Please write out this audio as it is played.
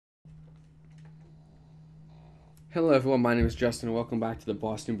Hello everyone, my name is Justin and welcome back to the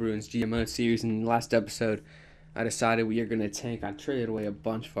Boston Bruins GMO series. In the last episode, I decided we are going to tank. I traded away a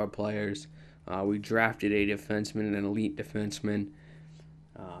bunch of our players. We drafted a defenseman and an elite defenseman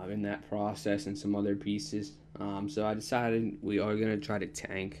in that process and some other pieces. So I decided we are going to try to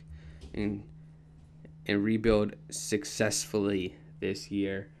tank and, and rebuild successfully this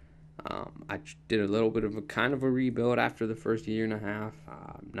year. I did a little bit of a kind of a rebuild after the first year and a half.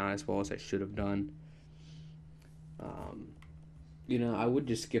 Not as well as I should have done. I would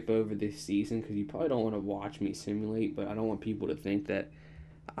just skip over this season because you probably don't want to watch me simulate, but I don't want people to think that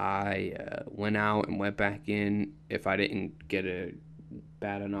I went out and went back in if I didn't get a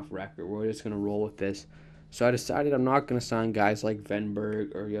bad enough record. We're just going to roll with this. So I decided I'm not going to sign guys like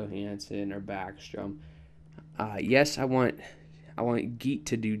Venberg or Johansson or Backstrom. Yes, I want Geet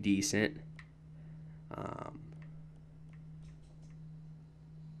to do decent. Um,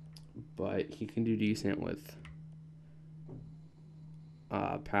 but he can do decent with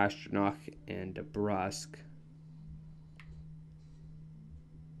Pasternak and DeBrusque.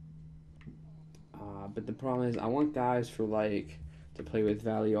 But the problem is I want guys to play with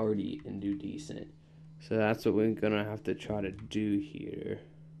Valiardi and do decent. So that's what we're going to have to try to do here.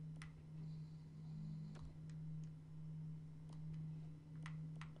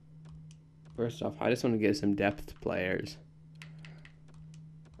 First off, I just want to get some depth players.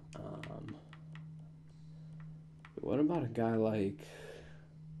 What about a guy like...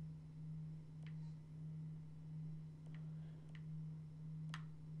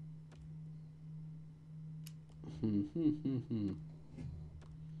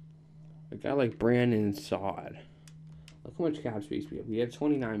 A guy like Brandon Saad. Look how much cap space we have. We have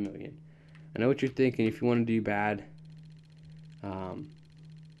 29 million. I know what you're thinking. If you want to do bad, then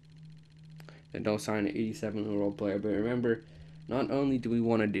don't sign an 87-year-old player. But remember, not only do we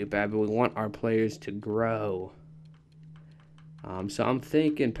want to do bad, but we want our players to grow. So I'm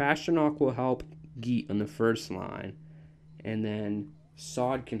thinking Pasternak will help Geet on the first line, and then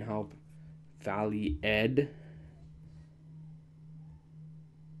Saad can help Valley Ed.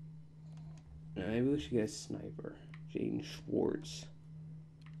 Maybe we should get a sniper, Jaden Schwartz.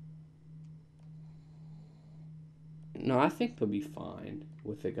 No, I think they'll be fine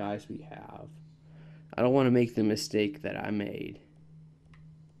with the guys we have. I don't want to make the mistake that I made.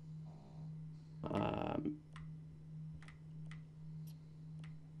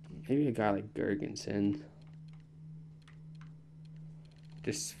 Maybe a guy like Gergensen.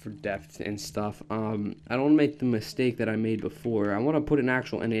 Just for depth and stuff. I don't want to make the mistake that I made before. I want to put an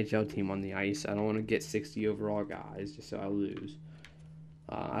actual NHL team on the ice. I don't want to get 60 overall guys just so I lose.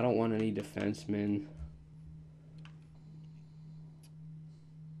 I don't want any defensemen.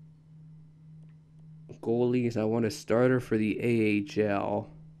 Goalies, I want a starter for the AHL.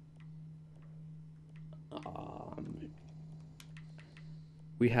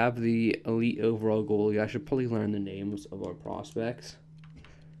 We have the elite overall goalie. I should probably learn the names of our prospects.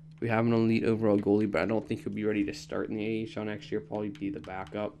 We have an elite overall goalie, but I don't think he'll be ready to start in the AHL next year. Probably be the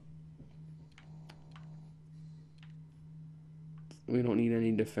backup. We don't need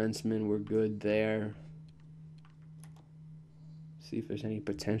any defensemen. We're good there. See if there's any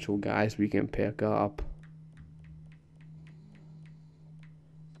potential guys we can pick up.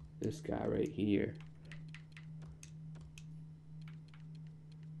 This guy right here.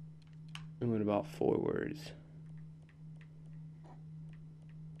 And what about forwards?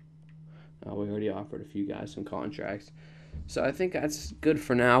 We already offered a few guys some contracts. So I think that's good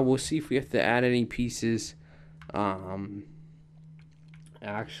for now. We'll see if we have to add any pieces.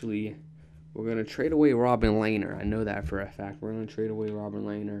 Actually, we're going to trade away Robin Lehner. I know that for a fact. We're going to trade away Robin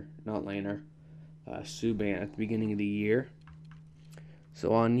Lehner. Not Lehner. Subban at the beginning of the year.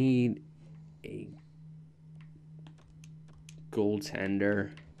 So I'll need a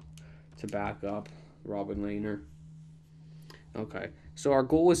goaltender to back up Robin Lehner. Okay, so our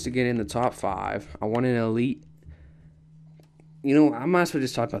goal is to get in the top 5. I want an elite. I might as well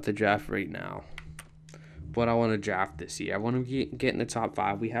just talk about the draft right now. What I want to draft this year. I want to get in the top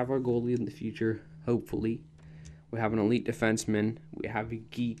 5. We have our goalie in the future, hopefully. We have an elite defenseman. We have a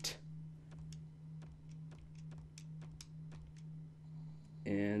Geet.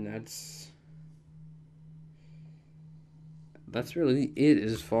 And that's really it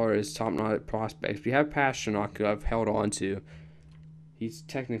as far as top-notch prospects. We have Pasternak, who I've held on to. He's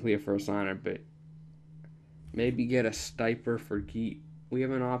technically a first-liner, but maybe get a Stiper for Geet. We have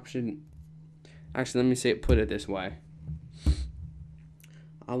an option. Actually, let me put it this way.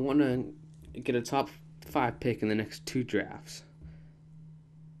 I want to get a top 5 pick in the next 2 drafts.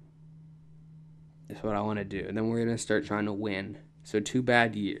 That's what I want to do. And then we're going to start trying to win. So 2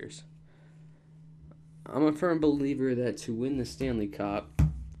 bad years. I'm a firm believer that to win the Stanley Cup,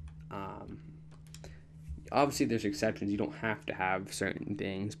 um, obviously there's exceptions. You don't have to have certain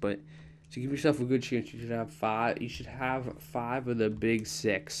things, but to give yourself a good chance, you should have five. You should have five of the big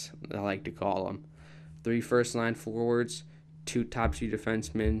six, I like to call them: 3 first-line forwards, 2 top 2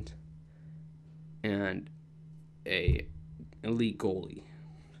 defensemen, and a elite goalie.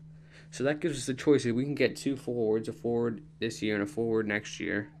 So that gives us the choice. We can get 2 forwards, a forward this year and a forward next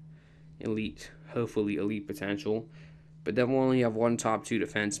year, elite, hopefully elite potential. But then we'll only have 1 top 2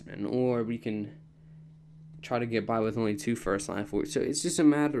 defenseman, or we can try to get by with only 2 first-line forwards. So it's just a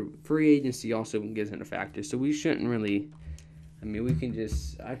matter of free agency also gets into factor. So we shouldn't really. I mean, we can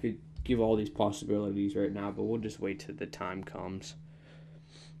just. I could give all these possibilities right now, but we'll just wait till the time comes.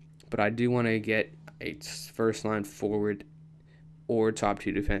 But I do want to get a first-line forward or top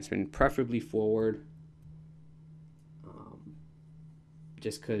 2 defenseman, preferably forward.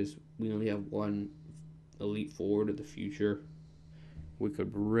 Just because we only have 1 elite forward of the future. We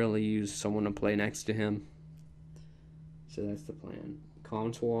could really use someone to play next to him. So that's the plan.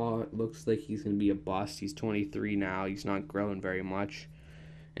 Comtois looks like he's going to be a bust. He's 23 now. He's not growing very much.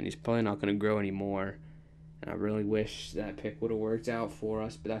 And he's probably not going to grow anymore. And I really wish that pick would have worked out for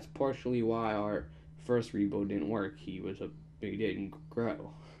us. But that's partially why our first rebuild didn't work. He didn't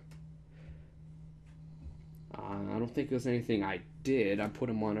grow. I don't think it was anything I did. I put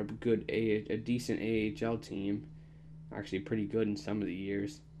him on a decent AHL team. Actually pretty good in some of the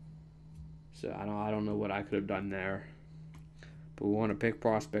years. So I don't know what I could have done there. But we want to pick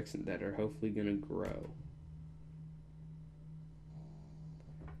prospects that are hopefully going to grow.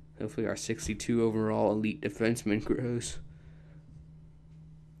 Hopefully our 62 overall elite defenseman grows.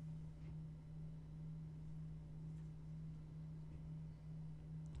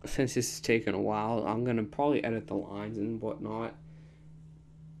 Since this is taking a while, I'm going to probably edit the lines and whatnot.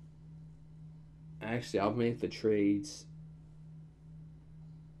 Actually, I'll make the trades.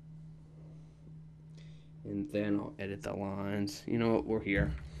 And then I'll edit the lines. You know what? We're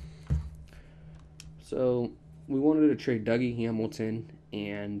here. So, we wanted to trade Dougie Hamilton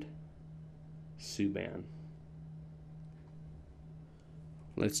and Subban.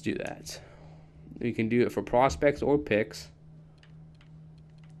 Let's do that. We can do it for prospects or picks.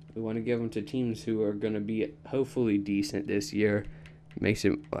 We want to give them to teams who are going to be hopefully decent this year. Makes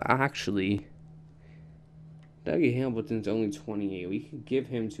it actually. Dougie Hamilton's only 28. We could give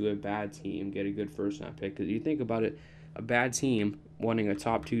him to a bad team, get a good first-round pick. Because you think about it, a bad team wanting a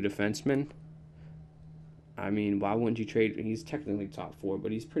top 2 defenseman. I mean, why wouldn't you trade? He's technically top 4,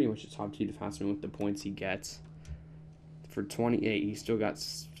 but he's pretty much a top 2 defenseman with the points he gets. For 28, he's still got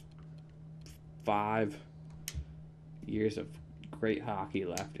 5 years of great hockey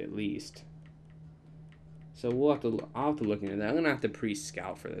left at least. So I'll have to look into that. I'm gonna have to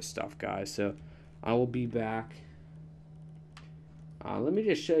pre-scout for this stuff, guys. So I will be back. Let me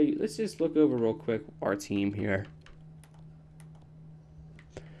just show you. Let's just look over real quick our team here.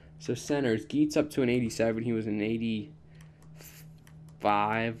 So centers, Geet's up to an 87. He was an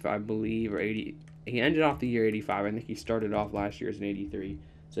 85, I believe, or 80. He ended off the year 85. I think he started off last year as an 83.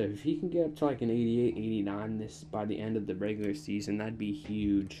 So if he can get up to like an 88, 89 by the end of the regular season, that'd be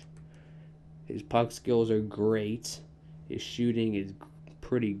huge. His puck skills are great. His shooting is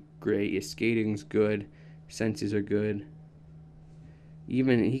pretty great. His skating's good. Senses are good.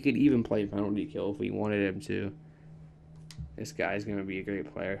 He could even play penalty kill if we wanted him to. This guy's going to be a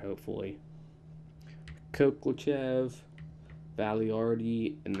great player, hopefully. Koklachev,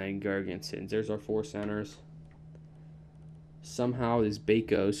 Valiardi, and then Gergensen. There's our 4 centers. Somehow this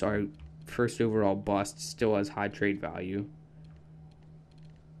Bakos, our first overall bust, still has high trade value.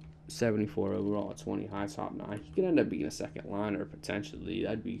 74 overall, 20 high, top 9. He could end up being a second liner potentially.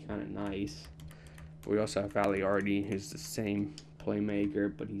 That'd be kind of nice. We also have Valiardi, who's the same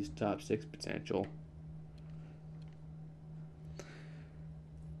playmaker, but he's top 6 potential.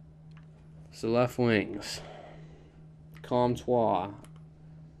 So left wings. Comtois.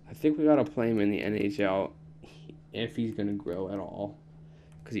 I think we got to play him in the NHL if he's going to grow at all.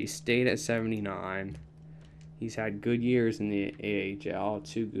 Because he stayed at 79. He's had good years in the AHL.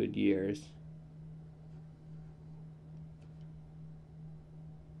 2 good years.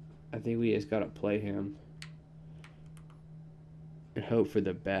 I think we just got to play him. And hope for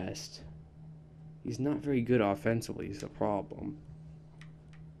the best. He's not very good offensively is the problem.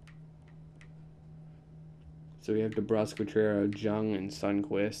 So we have DeBrusque, Cotrero, Jung, and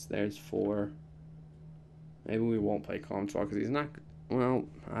Sundqvist. There's 4. Maybe we won't play Comtois because he's not... Well,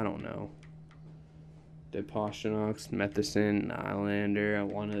 I don't know. DePastrnak, Matheson, Nylander.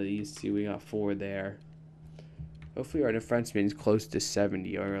 One of these 2. We got 4 there. Hopefully our defenseman's close to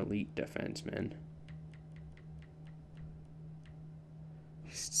 70. Our elite defenseman.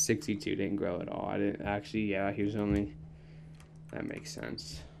 62 didn't grow at all. I didn't actually. Yeah, he was only. That makes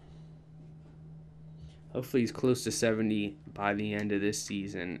sense. Hopefully, he's close to 70 by the end of this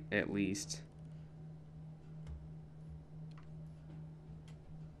season, at least.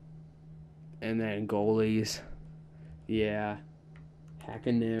 And then goalies. Yeah.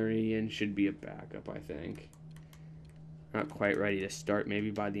 Hakanarian should be a backup, I think. Not quite ready to start,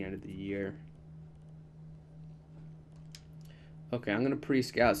 maybe by the end of the year. Okay, I'm going to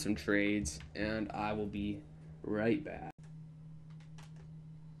pre-scout some trades, and I will be right back.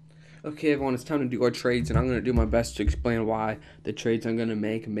 Okay, everyone, it's time to do our trades, and I'm going to do my best to explain why the trades I'm going to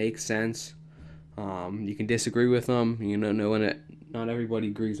make sense. You can disagree with them. You know, knowing it, not everybody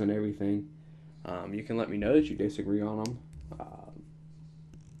agrees on everything. You can let me know that you disagree on them.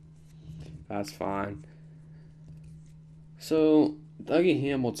 That's fine. So, Dougie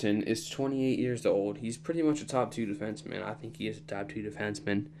Hamilton is 28 years old. He's pretty much a top 2 defenseman. I think he is a top 2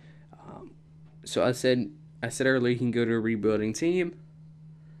 defenseman. So I said earlier he can go to a rebuilding team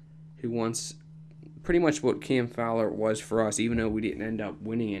who wants pretty much what Cam Fowler was for us, even though we didn't end up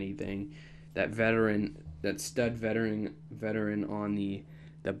winning anything. That veteran, that stud veteran on the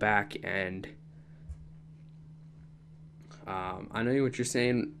back end. I know what you're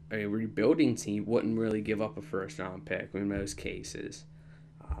saying. A rebuilding team wouldn't really give up a first-round pick in most cases.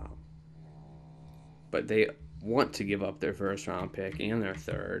 But they want to give up their first-round pick and their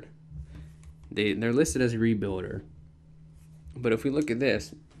third. They're listed as a rebuilder. But if we look at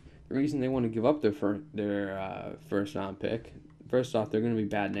this, the reason they want to give up their first-round pick, first off, they're going to be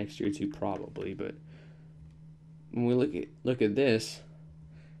bad next year too, probably. But when we look at this,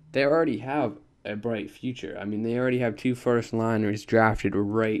 they already have a bright future. I mean, they already have 2 first-liners drafted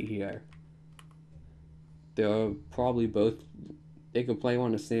right here. They'll probably both. They can play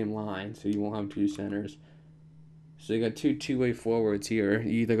on the same line, so you won't have 2 centers. So you got 2 two-way forwards here.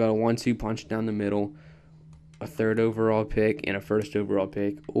 You either got a 1-2 punch down the middle, a 3rd overall pick, and a 1st overall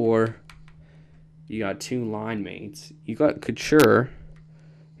pick, or you got 2 line mates. You got Couture,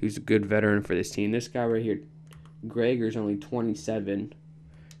 who's a good veteran for this team. This guy right here, Gregor's only 27.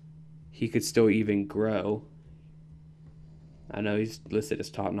 He could still even grow. I know he's listed as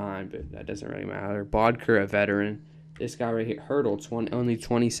top 9, but that doesn't really matter. Bodker, a veteran. This guy right here, Hurdle, only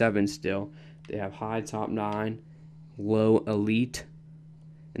 27 still. They have high top 9, low elite.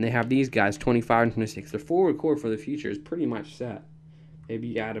 And they have these guys, 25 and 26. Their forward core for the future is pretty much set.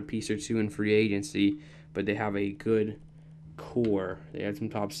 Maybe add a piece or 2 in free agency, but they have a good core. They have some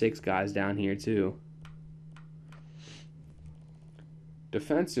top 6 guys down here too.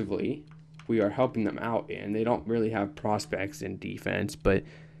 Defensively, we are helping them out, and they don't really have prospects in defense, but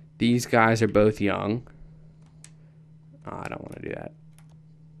these guys are both young. I don't want to do that.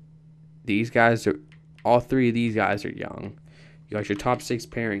 All 3 of these guys are young. You got your top 6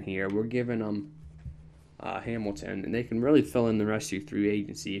 pairing here. We're giving them Hamilton, and they can really fill in the rest of your free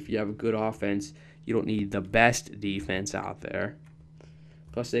agency. If you have a good offense, you don't need the best defense out there.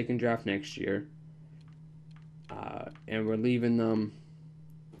 Plus, they can draft next year. And we're leaving them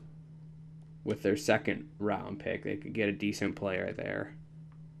with their 2nd round pick. They could get a decent player there.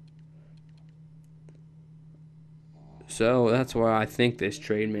 So that's why I think this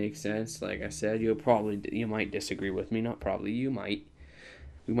trade makes sense. Like I said, you might disagree with me. Not probably, you might.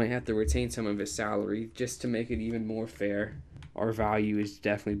 We might have to retain some of his salary just to make it even more fair. Our value is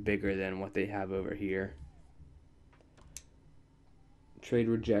definitely bigger than what they have over here. Trade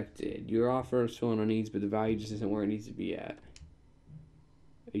rejected. Your offer is filling our needs, but the value just isn't where it needs to be at.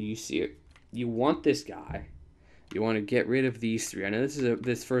 You see it. You want this guy. You want to get rid of these 3. I know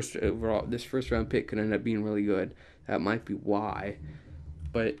this first round pick could end up being really good. That might be why.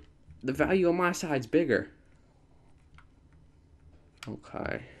 But the value on my side's bigger.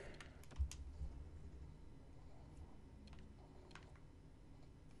 Okay.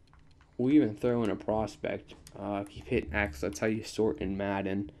 We even throw in a prospect. Keep hitting X. That's how you sort in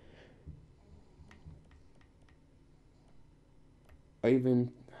Madden. I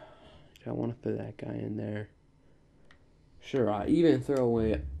want to put that guy in there. Sure, I even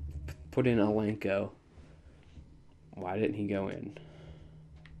put in Alenko. Why didn't he go in?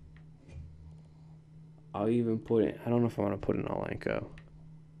 I'll even put in. I don't know if I want to put in Alenko.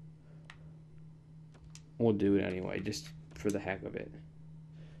 We'll do it anyway, just for the heck of it.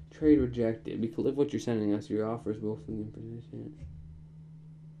 Trade rejected. Because of what you're sending us, your offers will fill in position.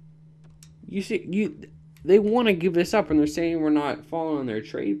 You see, they want to give this up, and they're saying we're not following their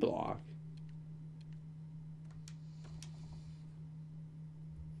trade block.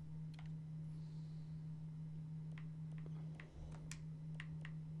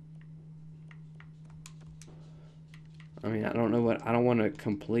 I mean, I don't know what, I don't want to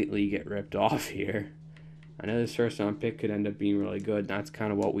completely get ripped off here. I know this first round pick could end up being really good. And that's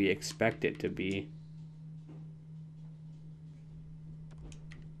kind of what we expect it to be.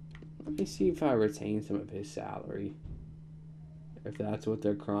 Let me see if I retain some of his salary. If that's what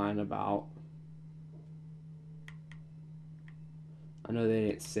they're crying about. I know they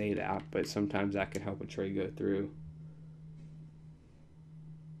didn't say that, but sometimes that can help a trade go through.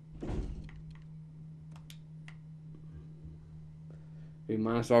 We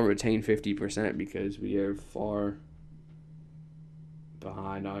might as well retain 50% because we are far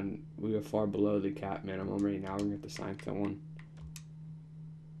behind on, we are far below the cap minimum right now. We're going to have to sign someone.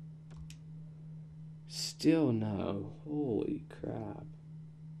 Still no. Holy crap.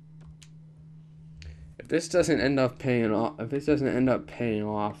 If this doesn't end up paying off,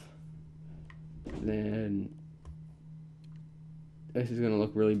 then this is going to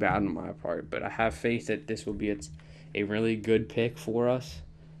look really bad on my part. But I have faith that this will be a really good pick for us.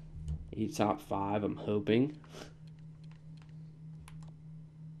 A top 5, I'm hoping.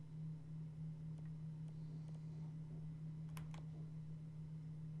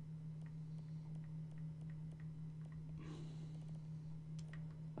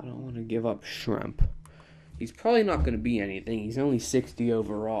 I don't want to give up Shrimp. He's probably not going to be anything. He's only 60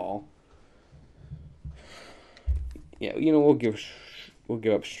 overall. Yeah, you know, we'll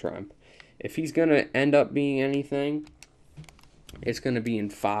give up Shrimp. If he's going to end up being anything, it's going to be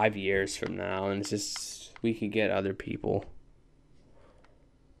in 5 years from now, and it's just, we could get other people.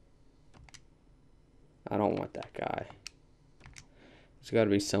 I don't want that guy. There's got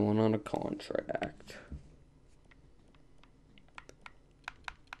to be someone on a contract.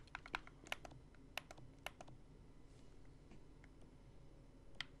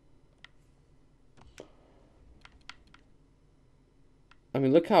 I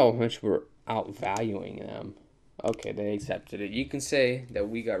mean, look how much we're outvaluing them. Okay, they accepted it. You can say that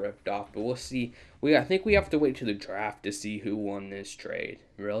we got ripped off, but we'll see. I think we have to wait to the draft to see who won this trade.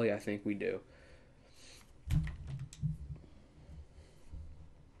 Really, I think we do.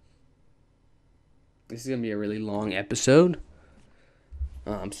 This is gonna be a really long episode.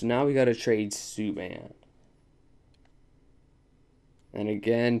 So now we gotta trade Subban. And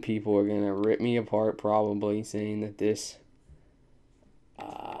again, people are gonna rip me apart, probably saying that this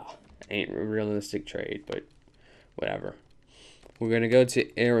ain't a realistic trade, but whatever. We're going to go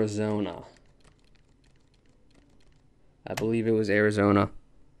to Arizona. I believe it was Arizona.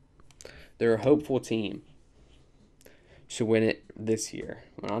 They're a hopeful team. Should win it this year.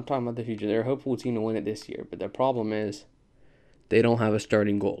 When I'm talking about the future, they're a hopeful team to win it this year. But their problem is they don't have a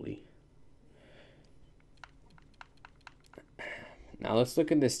starting goalie. Now let's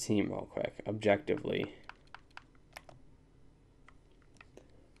look at this team real quick, objectively.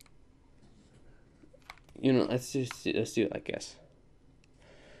 You know, let's do it like this.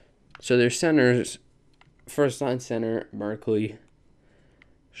 So their centers, first line center, Merkley,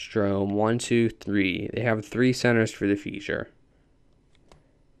 Strome, 1, 2, 3. They have 3 centers for the future.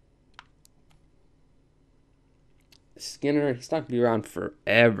 Skinner, he's not going to be around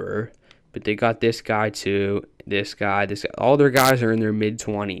forever, but they got this guy too, this guy. All their guys are in their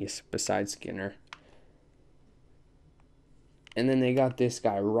mid-20s besides Skinner. And then they got this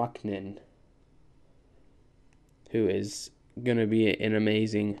guy, Ruckman, who is going to be an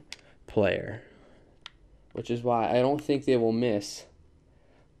amazing player, which is why I don't think they will miss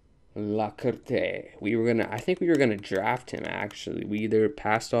Lacerte. I think we were gonna draft him, actually. We either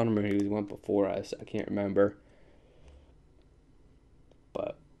passed on him or he went before us. I can't remember.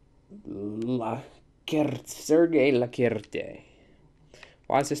 But Sergei Lacerte.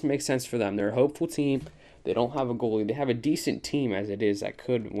 Why does this make sense for them? They're a hopeful team. They don't have a goalie. They have a decent team as it is that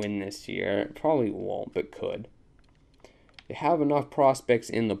could win this year. Probably won't, but could. They have enough prospects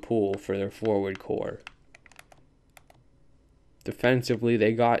in the pool for their forward core. Defensively,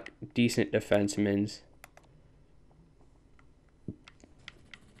 they got decent defensemen.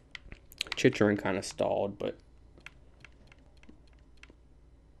 Chychrun kind of stalled, but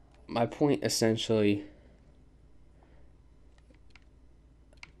my point essentially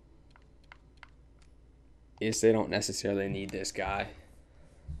is they don't necessarily need this guy.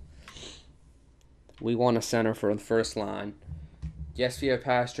 We want a center for the first line. Yes, we have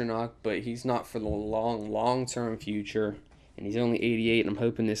Pasternak, but he's not for the long-term future. And he's only 88, and I'm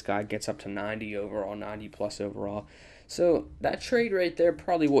hoping this guy gets up to 90 overall, 90-plus overall. So that trade right there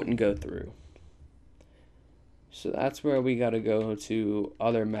probably wouldn't go through. So that's where we got to go to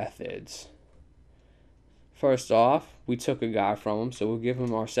other methods. First off, we took a guy from him, so we'll give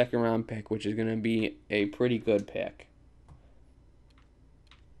him our second-round pick, which is going to be a pretty good pick.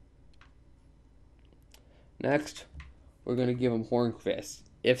 Next, we're going to give him Hornquist.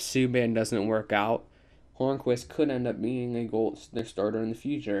 If Subban doesn't work out, Hornquist could end up being their starter in the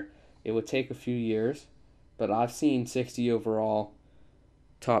future. It would take a few years, but I've seen 60 overall,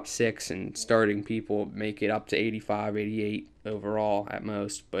 top 6, and starting people make it up to 85, 88 overall at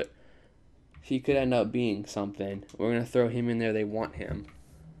most. But he could end up being something. We're going to throw him in there. They want him.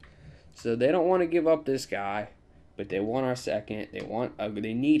 So they don't want to give up this guy, but they want our second.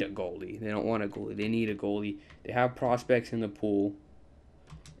 They need a goalie. They don't want a goalie. They need a goalie. They have prospects in the pool,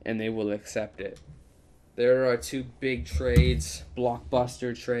 and they will accept it. There are 2 big trades,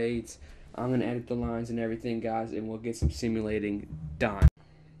 blockbuster trades. I'm going to edit the lines and everything, guys, and we'll get some simulating done.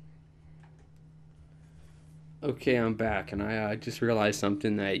 Okay, I'm back, and I just realized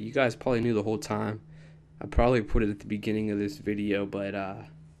something that you guys probably knew the whole time. I probably put it at the beginning of this video, but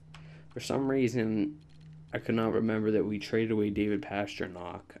for some reason, I could not remember that we traded away David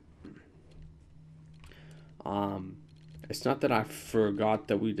Pastrnak. It's not that I forgot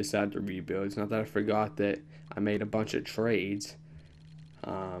that we decided to rebuild. It's not that I forgot that I made a bunch of trades.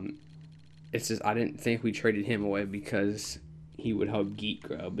 It's just I didn't think we traded him away because he would help Geek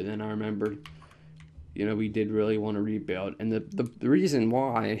grow. But then I remembered, we did really want to rebuild. And the reason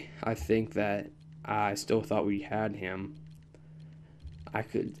why I think that I still thought we had him, I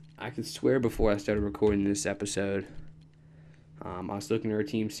could swear before I started recording this episode, I was looking at our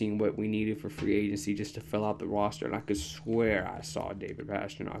team, seeing what we needed for free agency just to fill out the roster, and I could swear I saw David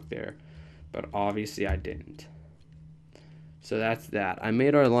Pastrnak there, but obviously I didn't. So that's that. I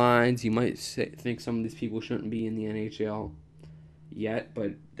made our lines. You might think some of these people shouldn't be in the NHL yet,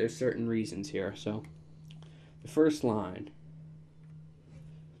 but there's certain reasons here. So the first line,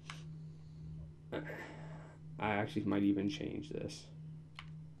 I actually might even change this.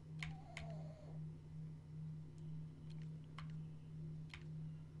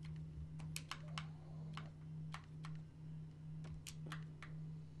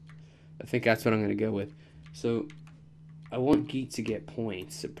 I think that's what I'm going to go with. So, I want Geek to get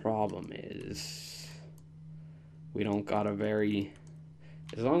points. The problem is, we don't got a very...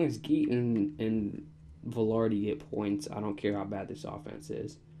 As long as Geek and Velarde get points, I don't care how bad this offense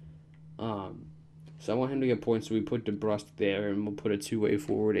is. So I want him to get points, so we put DeBrusque there, and we'll put a 2-way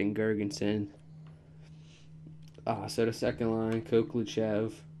forward in Gergensen. So the second line,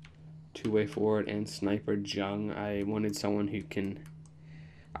 Kokluchev, 2-way forward, and Sniper Jung. I wanted someone who can...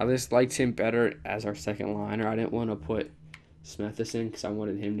 I just liked him better as our second liner. I didn't want to put Smethison because I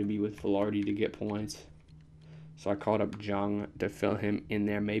wanted him to be with Velarde to get points. So I called up Jung to fill him in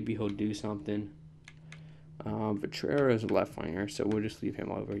there. Maybe he'll do something. Vitrera is a left winger, so we'll just leave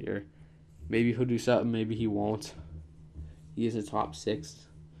him over here. Maybe he'll do something. Maybe he won't. He is a top 6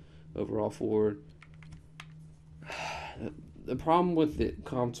 overall forward. The problem with the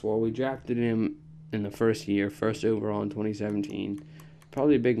Comtois, we drafted him in the first year, first overall in 2017.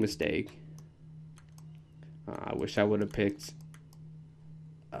 Probably a big mistake. I wish I would have picked...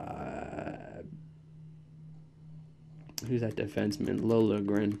 who's that defenseman?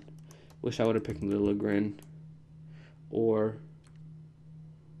 Liljegren. Wish I would have picked Liljegren. Or...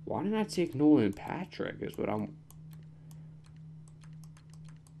 Why didn't I take Nolan Patrick? Is what I'm...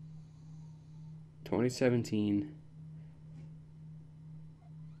 2017.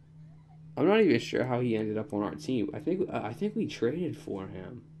 I'm not even sure how he ended up on our team. I think we traded for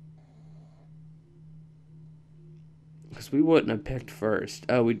him. Because we wouldn't have picked first.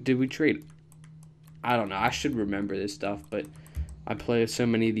 Oh, did we trade? I don't know. I should remember this stuff, but I play so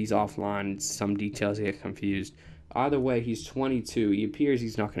many of these offline, some details get confused. Either way, he's 22. He appears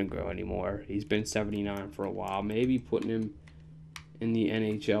he's not going to grow anymore. He's been 79 for a while. Maybe putting him in the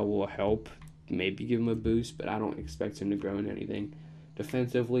NHL will help. Maybe give him a boost, but I don't expect him to grow in anything.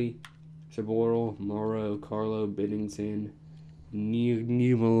 Defensively... Saboral, Morrow, Carlo, Biddington,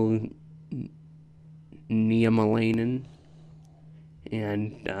 Niemelainen,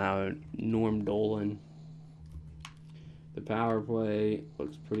 and Norm Dolan. The power play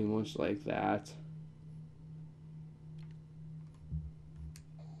looks pretty much like that.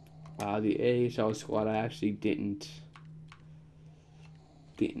 The AHL squad, I actually didn't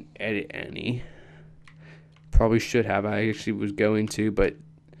edit any. Probably should have. I actually was going to, but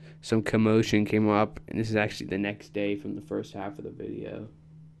some commotion came up, and this is actually the next day from the first half of the video.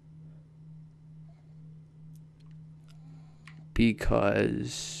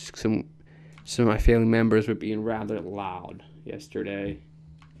 Because some of my family members were being rather loud yesterday.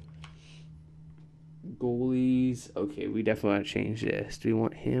 Goalies. Okay, we definitely want to change this. Do we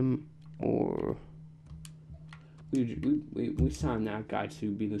want him or... We signed that guy to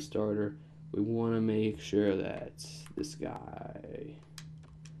be the starter. We want to make sure that this guy...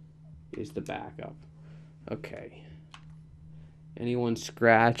 is the backup. Okay. Anyone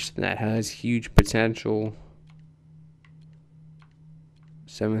scratched that has huge potential.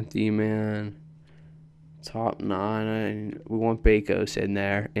 7th E-Man. Top 9. We want Bakos in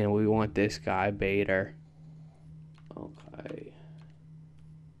there. And we want this guy, Bader. Okay.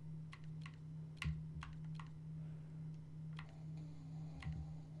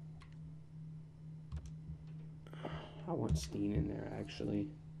 I want Steen in there, actually.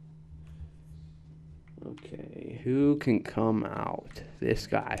 Okay, who can come out? This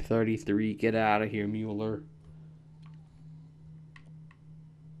guy, 33. Get out of here, Mueller.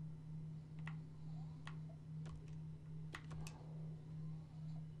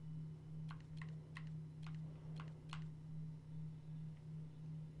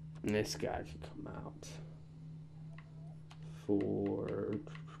 And this guy can come out for...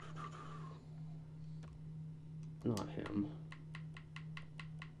 Not him.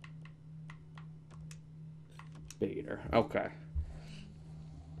 Bader. Okay.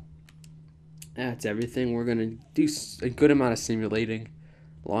 That's everything. We're going to do a good amount of simulating.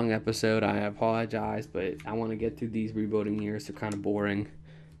 Long episode. I apologize, but I want to get through these rebuilding years. They're kind of boring.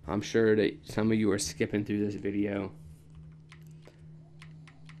 I'm sure that some of you are skipping through this video.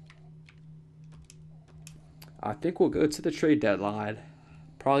 I think we'll go to the trade deadline.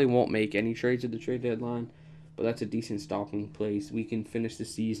 Probably won't make any trades at the trade deadline, but that's a decent stopping place. We can finish the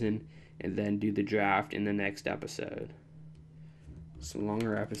season and then do the draft in the next episode. Some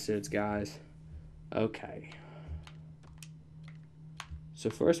longer episodes, guys. Okay. So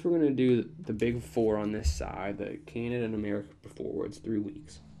first we're going to do the big four on this side, the Canada and America forwards, 3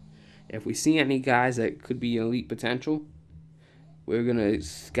 weeks. If we see any guys that could be elite potential, we're going to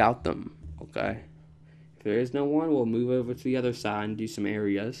scout them, okay? If there is no one, we'll move over to the other side and do some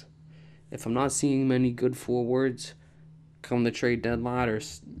areas. If I'm not seeing many good forwards come the trade deadline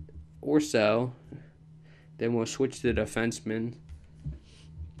or so, then we'll switch to the defensemen.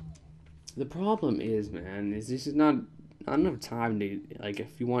 The problem is, man, this is not enough time to, like,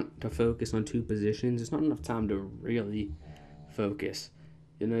 if you want to focus on 2 positions, it's not enough time to really focus.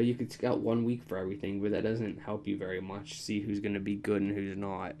 You know, you could scout 1 week for everything, but that doesn't help you very much. See who's going to be good and who's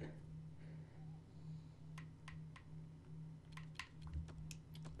not.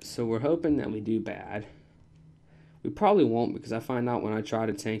 So we're hoping that we do bad. We probably won't, because I find out when I try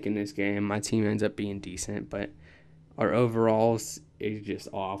to tank in this game, my team ends up being decent, but our overalls is just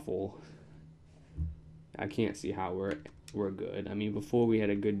awful. I can't see how we're good. I mean, before we had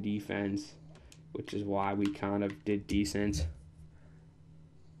a good defense, which is why we kind of did decent.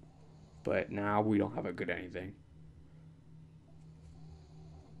 But now we don't have a good anything.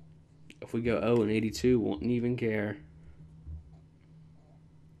 If we go 0-82, we won't even care.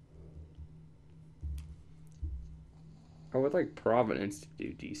 I would like Providence to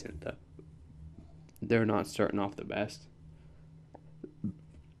do decent, though. They're not starting off the best.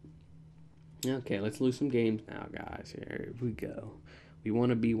 Okay, let's lose some games now, guys. Here we go. We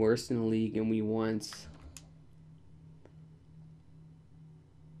want to be worse in the league, and we want...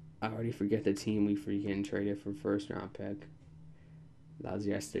 I already forget the team we freaking traded for first-round pick. That was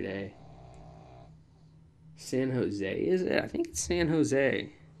yesterday. San Jose, is it? I think it's San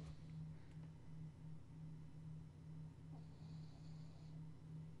Jose.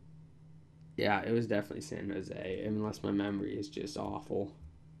 Yeah, it was definitely San Jose, unless my memory is just awful.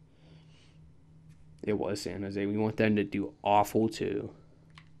 It was San Jose. We want them to do awful, too.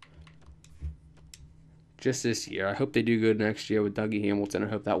 Just this year. I hope they do good next year with Dougie Hamilton. I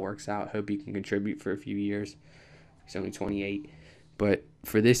hope that works out. I hope he can contribute for a few years. He's only 28. But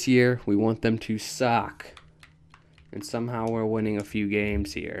for this year, we want them to suck. And somehow we're winning a few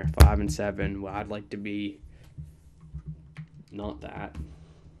games here. 5-7. Well, I'd like to be not that.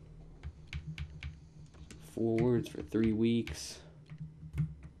 Forwards for 3 weeks.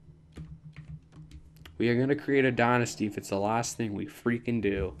 We are going to create a dynasty if it's the last thing we freaking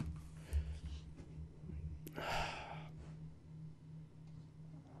do.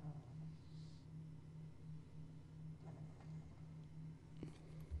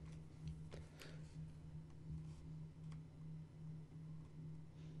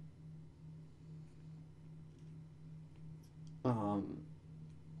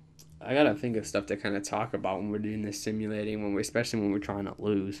 I gotta think of stuff to kind of talk about when we're doing this simulating, especially when we're trying to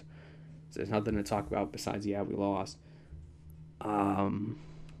lose. So there's nothing to talk about besides, yeah, we lost.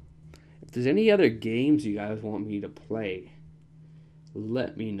 If there's any other games you guys want me to play,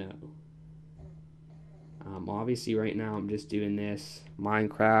 let me know. Obviously, right now I'm just doing this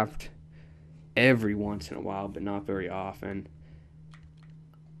Minecraft every once in a while, but not very often.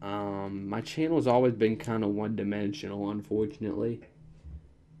 My channel's always been kind of one-dimensional, unfortunately.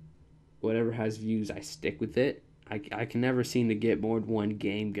 Whatever has views, I stick with it. I can never seem to get more than one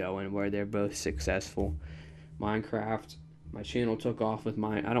game going where they're both successful. Minecraft, my channel took off with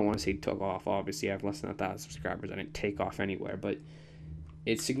mine. I don't want to say took off. Obviously, I have less than 1,000 subscribers. I didn't take off anywhere, but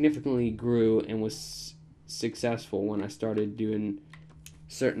it significantly grew and was successful when I started doing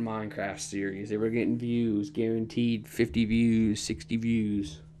certain Minecraft series. They were getting views, guaranteed 50 views, 60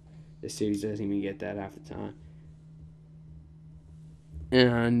 views. This series doesn't even get that half the time.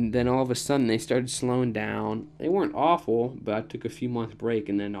 And then all of a sudden they started slowing down. They weren't awful, but I took a few month break,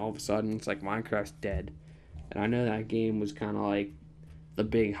 and then all of a sudden it's like Minecraft's dead. And I know that game was kind of like the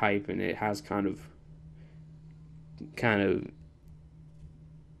big hype, and it has kind of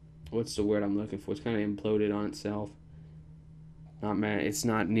what's the word I'm looking for? It's kind of imploded on itself. It's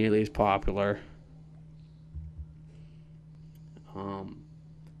not nearly as popular.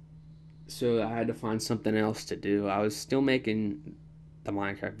 So I had to find something else to do. I was still making the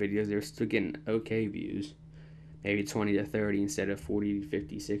Minecraft videos. They were still getting okay views, maybe 20 to 30 instead of 40 to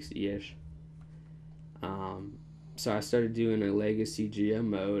 50, 60-ish. So I started doing a legacy GM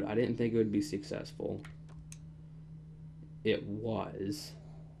mode. I didn't think it would be successful. It was.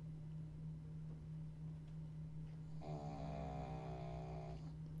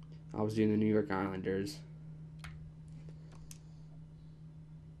 I was doing the New York Islanders.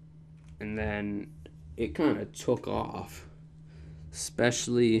 And then it kind of took off.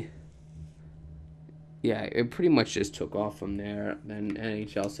 Especially, yeah, it pretty much just took off from there. Then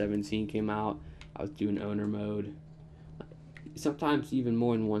NHL 17 came out. I was doing owner mode. Sometimes even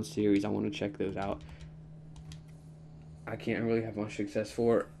more than one series. I want to check those out. I can't really have much success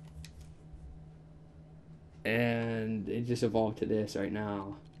for it. And it just evolved to this right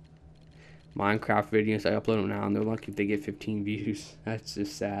now. Minecraft videos, I upload them now, and they're lucky if they get 15 views. That's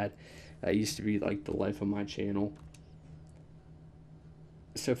just sad. That used to be like the life of my channel.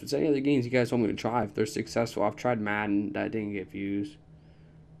 So if there's any other games you guys want me to try, if they're successful, I've tried Madden, that didn't get views.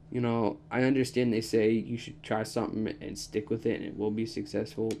 You know, I understand they say you should try something and stick with it and it will be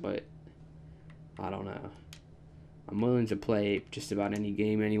successful, but I don't know. I'm willing to play just about any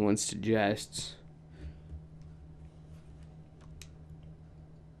game anyone suggests.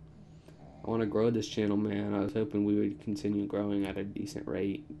 I want to grow this channel, man. I was hoping we would continue growing at a decent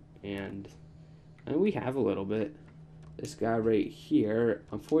rate, and we have a little bit. This guy right here,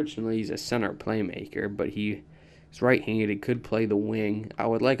 unfortunately, he's a center playmaker, but he's right-handed. He could play the wing. I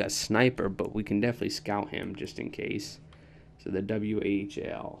would like a sniper, but we can definitely scout him just in case. So the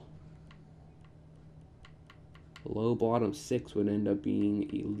WHL. Low bottom 6 would end up being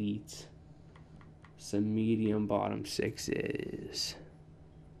elite. Some medium bottom 6s.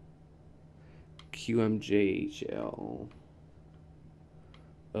 QMJHL.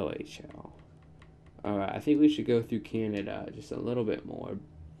 OHL. Alright, I think we should go through Canada just a little bit more.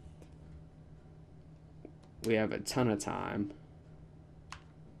 We have a ton of time.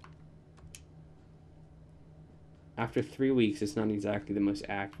 After 3 weeks, it's not exactly the most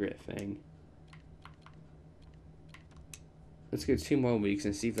accurate thing. Let's go 2 more weeks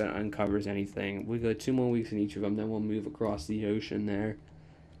and see if that uncovers anything. We go 2 more weeks in each of them, then we'll move across the ocean there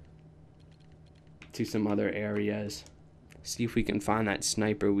to some other areas. See if we can find that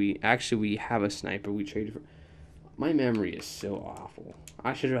sniper. We have a sniper we traded for. My memory is so awful.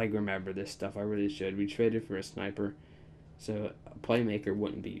 I should like remember this stuff. I really should. We traded for a sniper, so a playmaker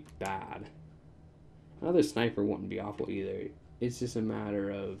wouldn't be bad. Another sniper wouldn't be awful either. It's just a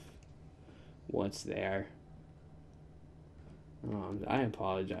matter of what's there. I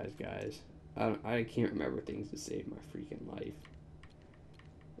apologize, guys. I can't remember things to save my freaking life.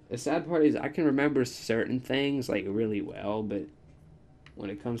 The sad part is I can remember certain things like really well, but when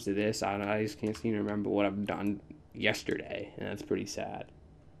it comes to this, I just can't seem to remember what I've done yesterday, and that's pretty sad.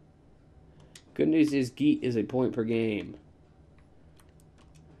 Good news is Geet is a point per game.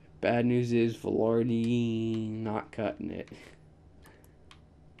 Bad news is Velarde not cutting it.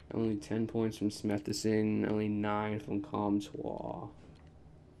 Only 10 points from Smethison, only 9 from Comtois.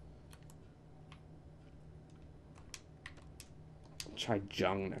 Try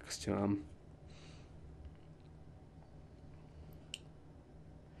Jung next to him.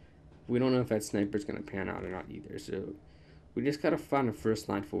 We don't know if that sniper's going to pan out or not either, so we just got to find a first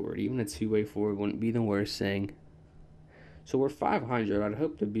line forward. Even a two-way forward wouldn't be the worst thing. So we're 500. I'd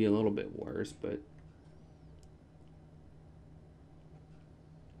hope to be a little bit worse, but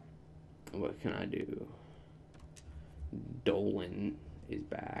what can I do? Dolan is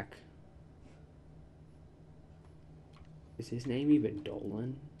back. Is his name even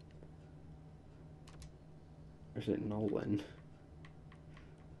Dolan? Or is it Nolan?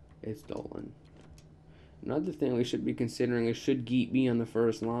 It's Dolan. Another thing we should be considering is should Geet be on the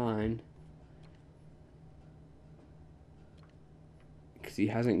first line? because he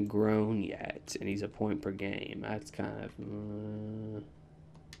hasn't grown yet, and he's a point per game. That's kind of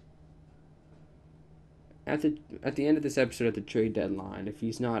at the end of this episode, at the trade deadline, if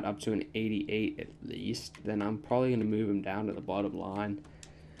he's not up to an 88 at least, then I'm probably going to move him down to the bottom line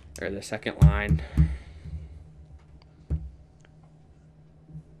or the second line.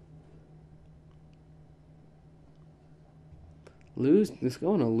 Let's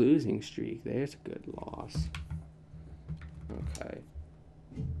go on a losing streak. There's a good loss. Okay.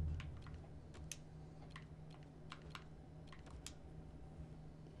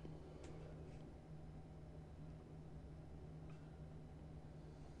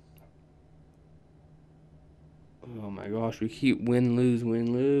 Oh my gosh, we keep win, lose,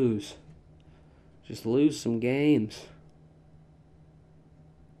 win, lose. Just lose some games.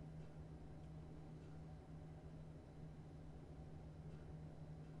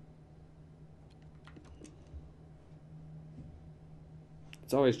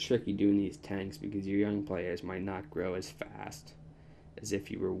 It's always tricky doing these tanks because your young players might not grow as fast as if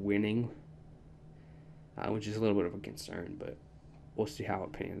you were winning, which is a little bit of a concern, but we'll see how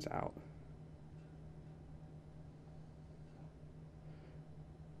it pans out.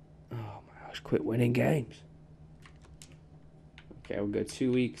 Oh my gosh, quit winning games. Okay, we'll go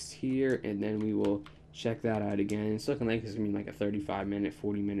 2 weeks here, and then we will check that out again. It's looking like it's going to be like a 35-minute,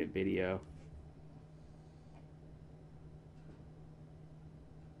 40-minute video.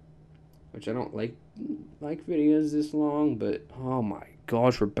 Which I don't like videos this long, but oh my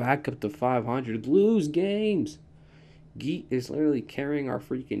gosh, we're back up to 500. Lose games. Geet is literally carrying our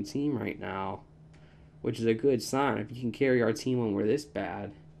freaking team right now, which is a good sign. If he can carry our team when we're this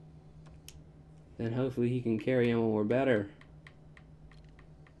bad, then hopefully he can carry him when we're better.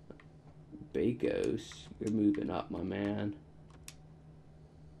 Bakos, you're moving up, my man.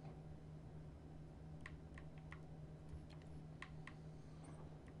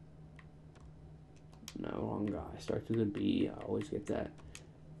 No, wrong guy. Starts with a B. I always get that.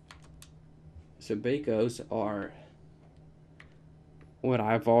 So Bakos are what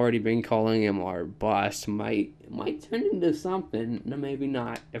I've already been calling him our bust. Might turn into something. No, maybe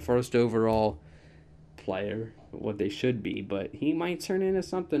not a first overall player, what they should be, but he might turn into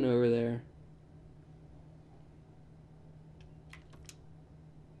something over there.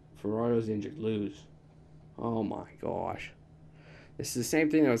 Ferraro's injured. Lose. Oh my gosh. This is the same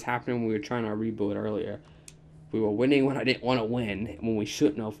thing that was happening when we were trying to rebuild earlier. We were winning when I didn't want to win, when we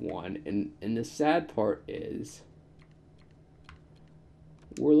shouldn't have won. And the sad part is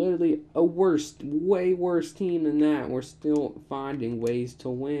we're literally a way worse team than that. We're still finding ways to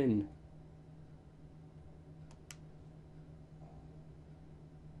win.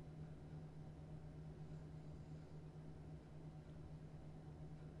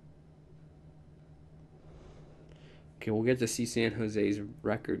 Okay, we'll get to see San Jose's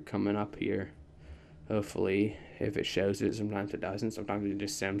record coming up here. Hopefully, if it shows it, sometimes it doesn't. Sometimes it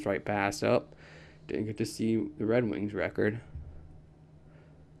just sims right past up. Didn't get to see the Red Wings record.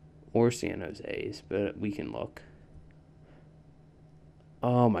 Or San Jose's, but we can look.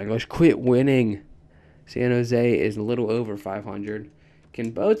 Oh my gosh, quit winning. San Jose is a little over 500. Can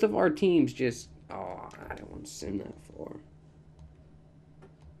both of our teams just... Oh, I don't want to sim that far.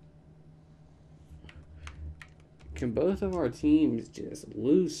 Can both of our teams just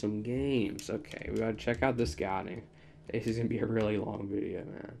lose some games? Okay, we gotta check out the scouting. This is gonna be a really long video,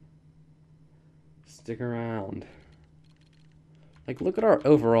 man. Stick around. Like, look at our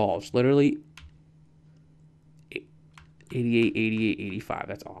overalls. Literally 88, 88, 85.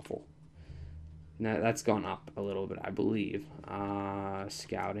 That's awful. Now, that's gone up a little bit, I believe.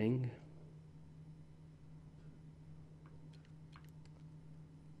 Scouting.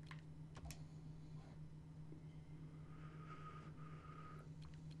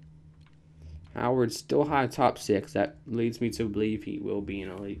 Howard's still high top 6. That leads me to believe he will be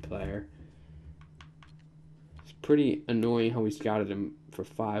an elite player. It's pretty annoying how we scouted him for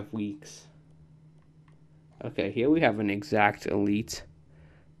 5 weeks. Okay, here we have an exact elite.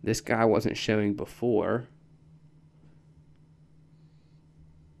 This guy wasn't showing before.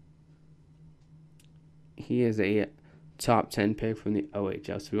 He is a top 10 pick from the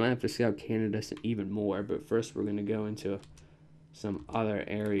OHL. So we might have to scout Canada even more. But first we're going to go into some other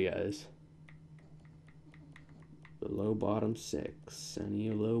areas. The low bottom 6.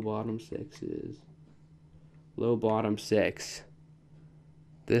 Any low bottom 6s? Low bottom 6.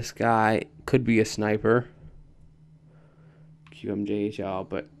 This guy could be a sniper. QMJHL,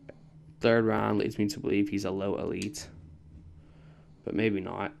 but 3rd round leads me to believe he's a low elite. But maybe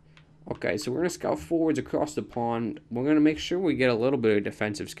not. Okay, so we're going to scout forwards across the pond. We're going to make sure we get a little bit of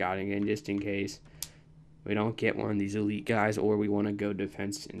defensive scouting in just in case. we don't get one of these elite guys, or we want to go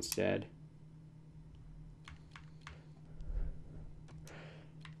defense instead.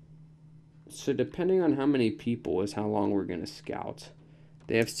 So depending on how many people is how long we're going to scout.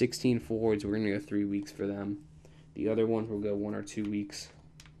 They have 16 forwards. We're going to go 3 weeks for them. The other ones will go 1 or 2 weeks,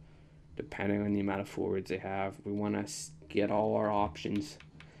 depending on the amount of forwards they have. We want to get all our options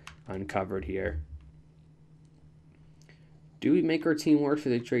uncovered here. Do we make our team work for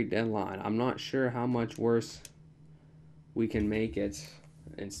the trade deadline? I'm not sure how much worse we can make it.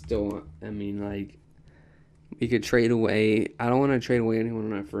 And still, I mean, like, we could trade away. I don't want to trade away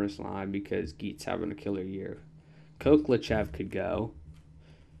anyone on our first line because Geet's having a killer year. Koklachev could go.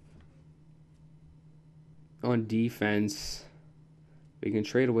 On defense, we can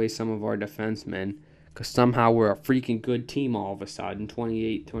trade away some of our defensemen because somehow we're a freaking good team all of a sudden.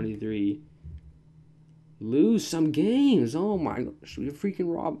 28-23. Lose some games. Oh my gosh. We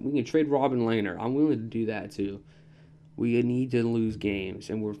can trade Robin Lehner. I'm willing to do that too. We need to lose games,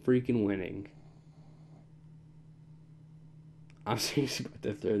 and we're freaking winning. I'm seriously about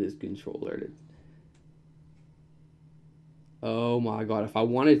to throw this controller. Oh my god. If I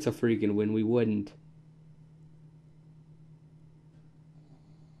wanted to freaking win, we wouldn't.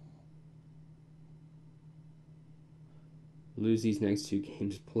 Lose these next 2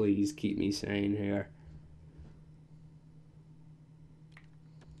 games, please. Keep me sane here.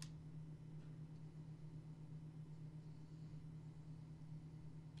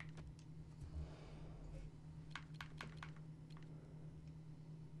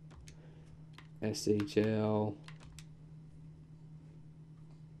 SHL.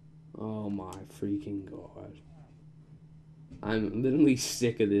 Oh my freaking god. I'm literally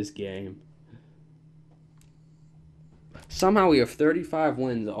sick of this game. Somehow we have 35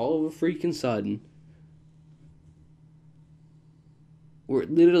 wins all of a freaking sudden. We're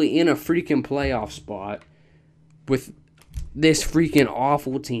literally in a freaking playoff spot with this freaking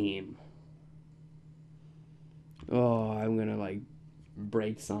awful team. Oh, I'm gonna like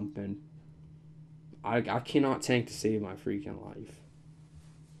break something. I cannot tank to save my freaking life.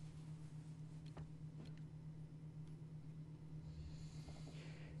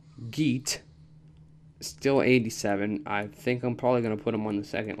 Geet. Still 87. I think I'm probably going to put him on the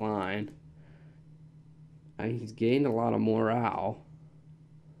second line. He's gained a lot of morale,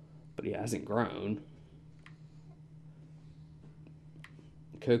 but he hasn't grown.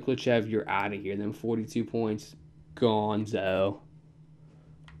 Koklachev, you're out of here. Then 42 points. Gonzo.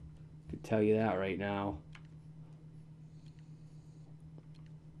 I can tell you that right now.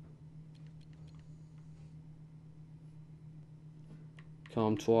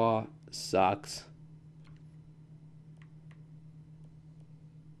 Comtois sucks.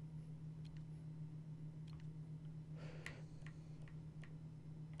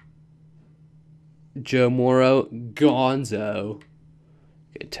 Joe Morrow, Gonzo.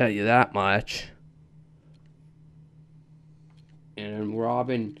 I can tell you that much. And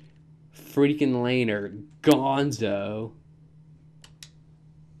Robin freaking Lehner, Gonzo.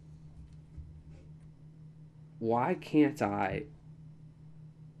 Why can't I?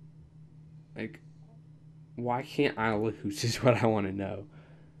 Like, why can't I lose is what I want to know.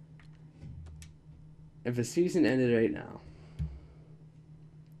 If the season ended right now,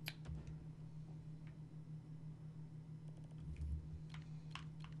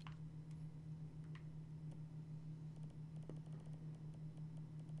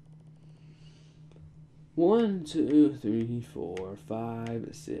 One, 2, 3, 4, 5,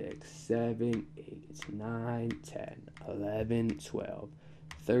 6, 7, 8, 9, 10, 11, 12,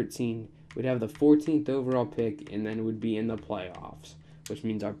 13. We'd have the 14th overall pick, and then it would be in the playoffs, which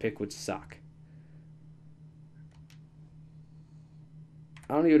means our pick would suck.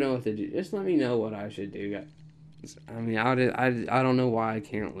 I don't even know what to do. Just let me know what I should do, guys. I mean, I don't know why I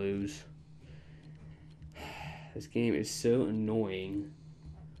can't lose. This game is so annoying.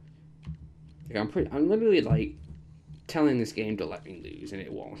 Like, I'm literally like telling this game to let me lose, and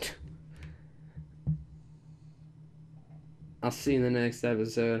it won't. I'll see you in the next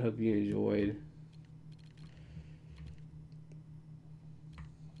episode. Hope you enjoyed.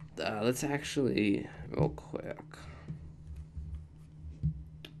 Let's actually real quick.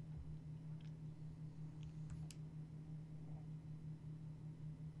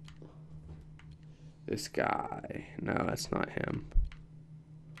 This guy. No, that's not him.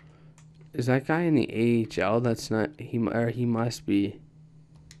 Is that guy in the AHL? That's not he. Or he must be.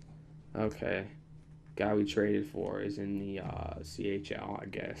 Okay, guy we traded for is in the CHL, I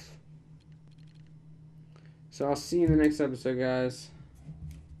guess. So I'll see you in the next episode, guys.